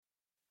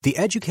The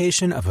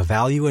Education of a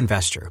Value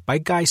Investor by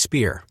Guy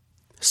Spier.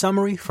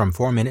 Summary from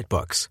 4-Minute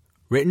Books.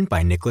 Written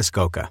by Nicholas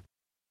Goka.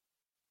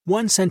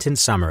 One-sentence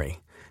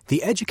summary.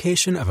 The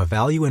Education of a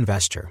Value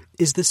Investor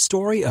is the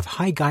story of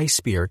how Guy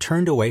Spier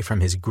turned away from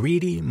his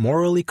greedy,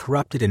 morally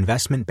corrupted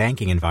investment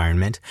banking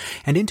environment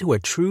and into a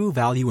true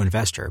value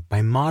investor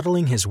by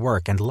modeling his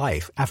work and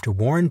life after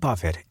Warren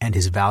Buffett and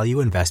his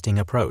value investing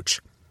approach.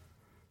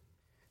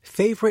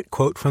 Favorite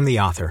quote from the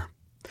author.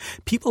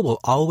 People will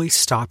always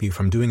stop you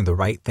from doing the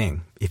right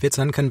thing if it's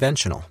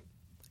unconventional.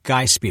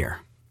 Guy Spier.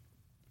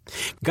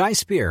 Guy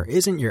Spier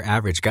isn't your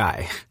average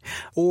guy.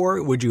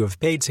 Or would you have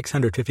paid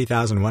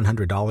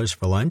 $650,100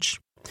 for lunch?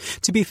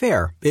 To be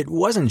fair, it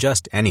wasn't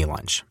just any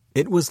lunch.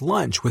 It was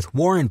lunch with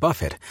Warren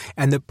Buffett,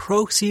 and the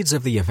proceeds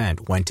of the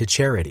event went to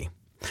charity.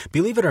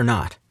 Believe it or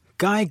not,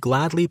 Guy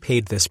gladly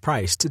paid this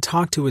price to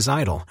talk to his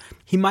idol.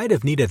 He might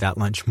have needed that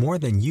lunch more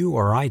than you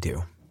or I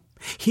do.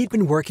 He'd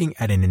been working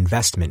at an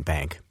investment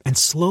bank and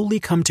slowly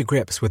come to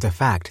grips with the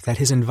fact that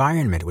his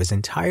environment was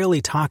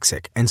entirely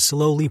toxic and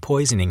slowly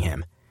poisoning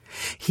him.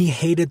 He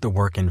hated the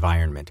work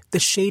environment, the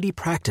shady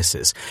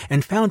practices,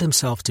 and found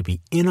himself to be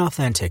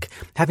inauthentic,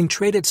 having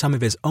traded some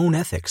of his own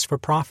ethics for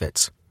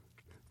profits.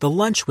 The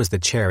lunch was the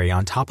cherry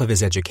on top of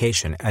his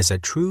education as a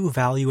true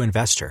value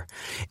investor,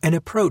 an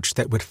approach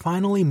that would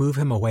finally move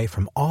him away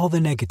from all the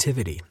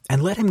negativity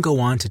and let him go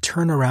on to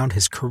turn around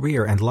his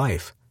career and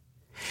life.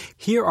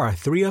 Here are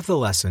 3 of the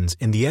lessons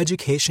in the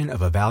Education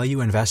of a Value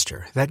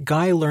Investor that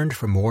Guy learned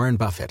from Warren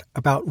Buffett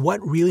about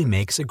what really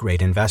makes a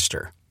great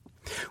investor.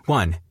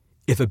 1.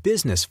 If a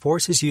business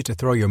forces you to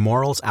throw your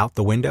morals out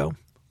the window,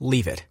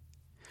 leave it.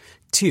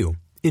 2.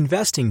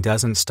 Investing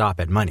doesn't stop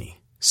at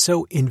money,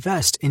 so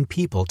invest in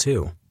people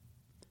too.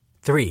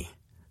 3.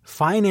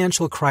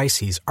 Financial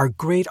crises are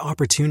great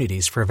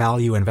opportunities for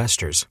value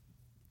investors.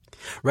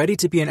 Ready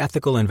to be an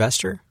ethical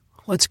investor?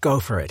 Let's go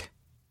for it.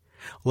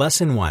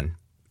 Lesson 1.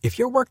 If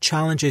your work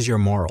challenges your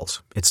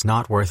morals, it's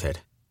not worth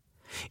it.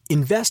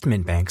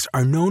 Investment banks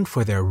are known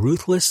for their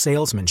ruthless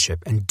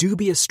salesmanship and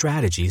dubious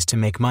strategies to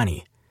make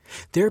money.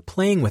 They're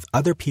playing with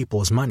other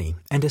people's money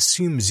and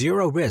assume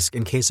zero risk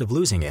in case of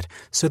losing it,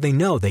 so they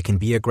know they can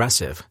be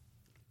aggressive.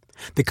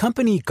 The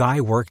company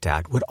Guy worked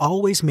at would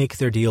always make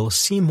their deals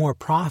seem more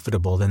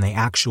profitable than they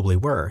actually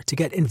were to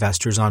get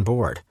investors on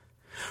board.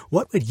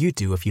 What would you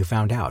do if you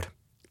found out?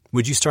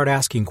 Would you start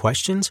asking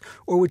questions,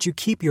 or would you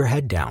keep your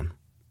head down?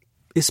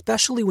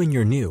 Especially when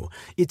you're new,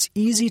 it's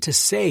easy to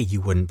say you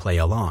wouldn't play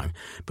along,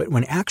 but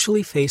when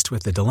actually faced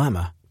with the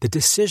dilemma, the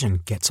decision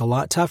gets a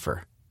lot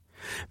tougher.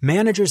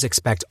 Managers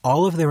expect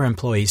all of their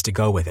employees to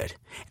go with it,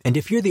 and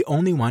if you're the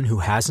only one who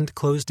hasn't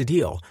closed a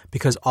deal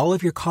because all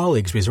of your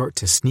colleagues resort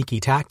to sneaky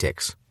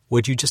tactics,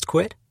 would you just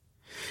quit?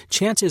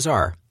 Chances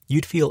are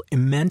you'd feel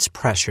immense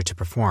pressure to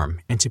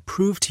perform and to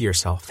prove to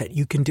yourself that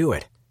you can do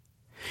it.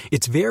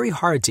 It's very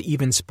hard to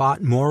even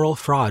spot moral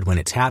fraud when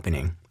it's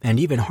happening, and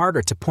even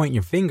harder to point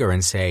your finger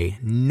and say,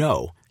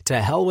 no,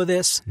 to hell with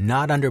this,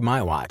 not under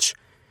my watch.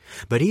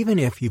 But even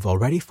if you've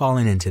already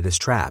fallen into this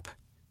trap,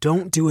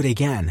 don't do it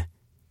again.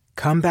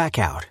 Come back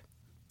out.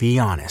 Be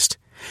honest.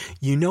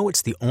 You know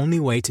it's the only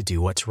way to do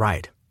what's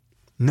right.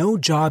 No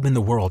job in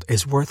the world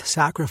is worth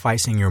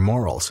sacrificing your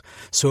morals,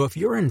 so if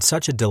you're in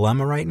such a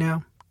dilemma right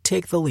now,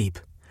 take the leap.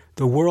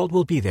 The world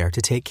will be there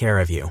to take care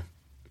of you.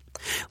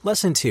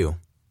 Lesson 2.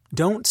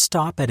 Don't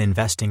stop at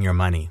investing your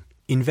money.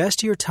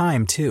 Invest your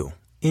time, too,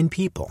 in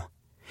people.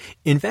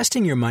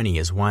 Investing your money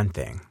is one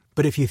thing,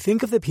 but if you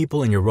think of the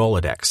people in your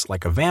Rolodex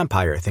like a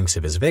vampire thinks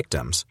of his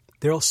victims,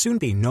 there'll soon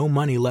be no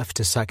money left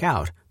to suck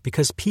out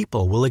because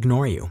people will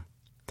ignore you.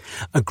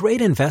 A great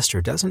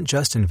investor doesn't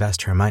just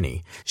invest her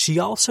money, she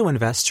also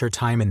invests her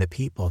time in the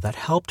people that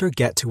helped her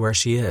get to where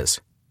she is.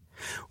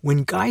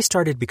 When Guy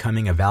started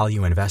becoming a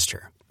value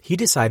investor, he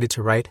decided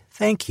to write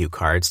thank you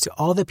cards to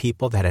all the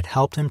people that had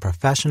helped him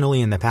professionally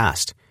in the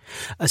past.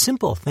 A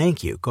simple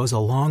thank you goes a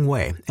long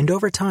way, and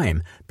over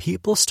time,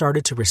 people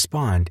started to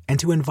respond and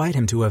to invite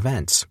him to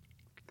events.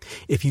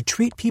 If you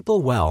treat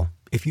people well,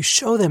 if you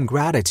show them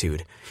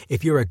gratitude,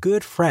 if you're a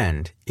good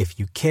friend, if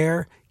you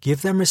care,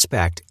 give them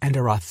respect, and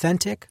are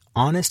authentic,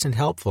 honest, and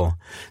helpful,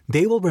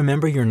 they will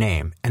remember your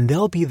name and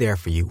they'll be there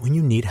for you when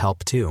you need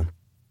help too.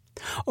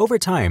 Over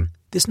time,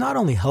 this not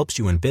only helps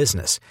you in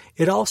business,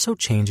 it also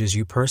changes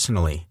you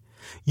personally.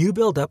 You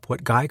build up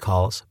what Guy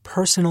calls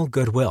personal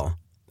goodwill,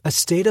 a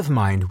state of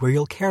mind where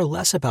you'll care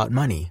less about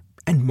money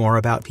and more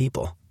about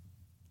people.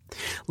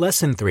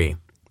 Lesson 3.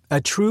 A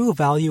true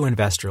value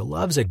investor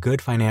loves a good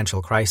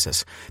financial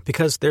crisis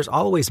because there's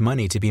always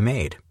money to be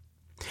made.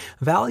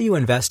 Value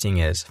investing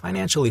is,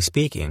 financially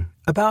speaking,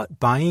 about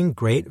buying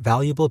great,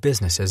 valuable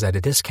businesses at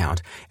a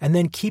discount and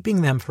then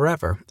keeping them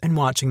forever and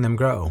watching them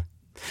grow.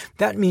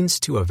 That means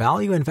to a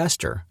value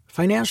investor,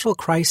 financial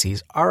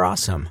crises are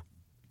awesome.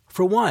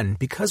 For one,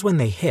 because when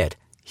they hit,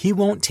 he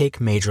won't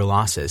take major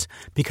losses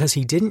because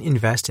he didn't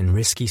invest in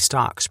risky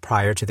stocks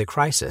prior to the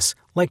crisis,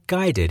 like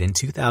Guy did in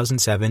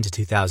 2007 to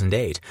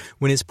 2008,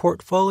 when his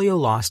portfolio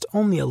lost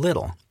only a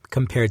little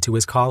compared to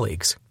his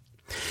colleagues.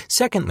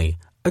 Secondly,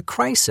 a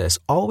crisis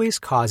always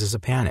causes a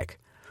panic.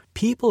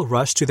 People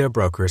rush to their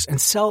brokers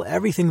and sell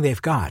everything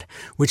they've got,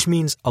 which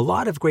means a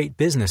lot of great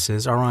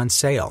businesses are on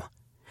sale.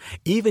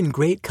 Even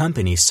great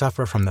companies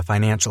suffer from the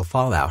financial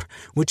fallout,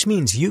 which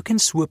means you can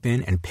swoop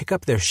in and pick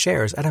up their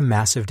shares at a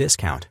massive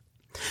discount.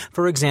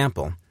 For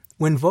example,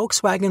 when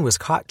Volkswagen was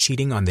caught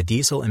cheating on the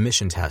diesel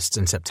emission tests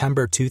in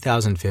September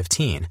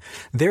 2015,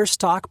 their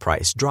stock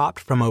price dropped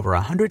from over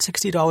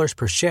 $160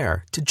 per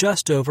share to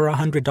just over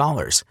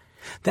 $100.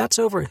 That's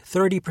over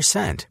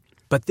 30%.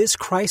 But this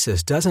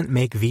crisis doesn't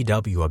make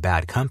VW a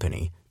bad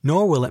company,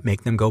 nor will it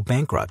make them go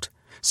bankrupt.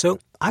 So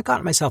I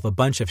got myself a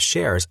bunch of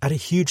shares at a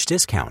huge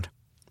discount.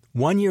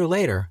 1 year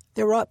later,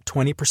 they're up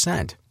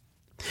 20%.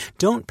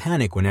 Don't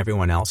panic when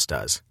everyone else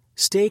does.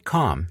 Stay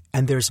calm,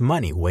 and there's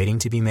money waiting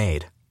to be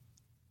made.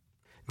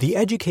 The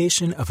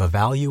education of a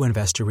value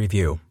investor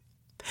review.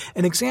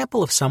 An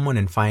example of someone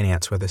in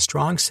finance with a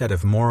strong set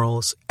of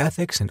morals,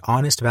 ethics, and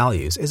honest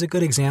values is a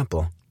good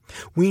example.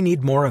 We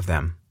need more of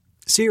them.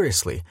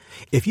 Seriously,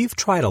 if you've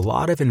tried a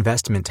lot of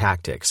investment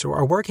tactics or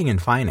are working in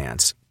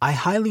finance, I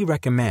highly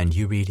recommend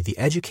you read The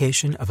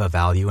Education of a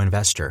Value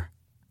Investor.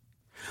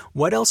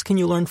 What else can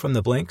you learn from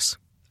the blinks?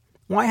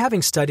 Why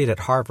having studied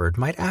at Harvard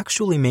might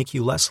actually make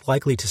you less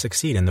likely to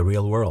succeed in the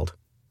real world.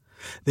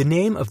 The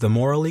name of the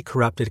morally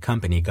corrupted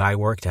company Guy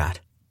worked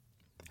at.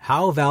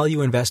 How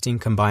value investing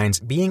combines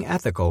being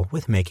ethical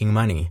with making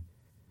money.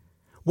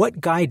 What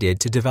Guy did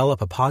to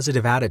develop a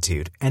positive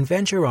attitude and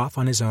venture off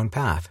on his own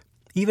path,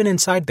 even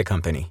inside the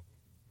company.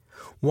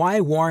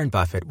 Why Warren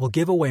Buffett will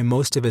give away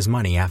most of his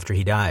money after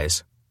he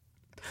dies.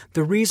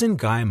 The reason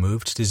Guy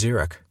moved to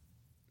Zurich.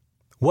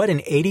 What an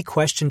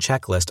 80-question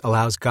checklist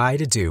allows Guy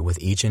to do with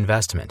each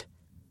investment.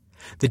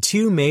 The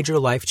 2 major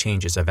life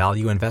changes a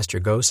value investor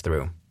goes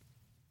through.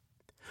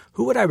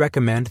 Who would I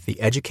recommend The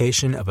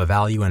Education of a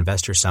Value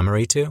Investor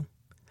summary to?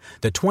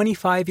 The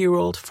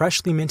 25-year-old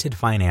freshly minted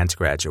finance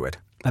graduate,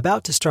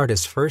 about to start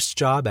his first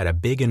job at a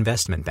big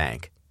investment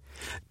bank.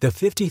 The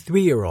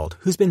 53-year-old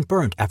who's been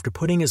burnt after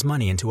putting his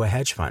money into a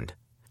hedge fund.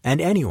 And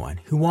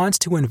anyone who wants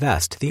to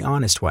invest the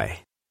honest way.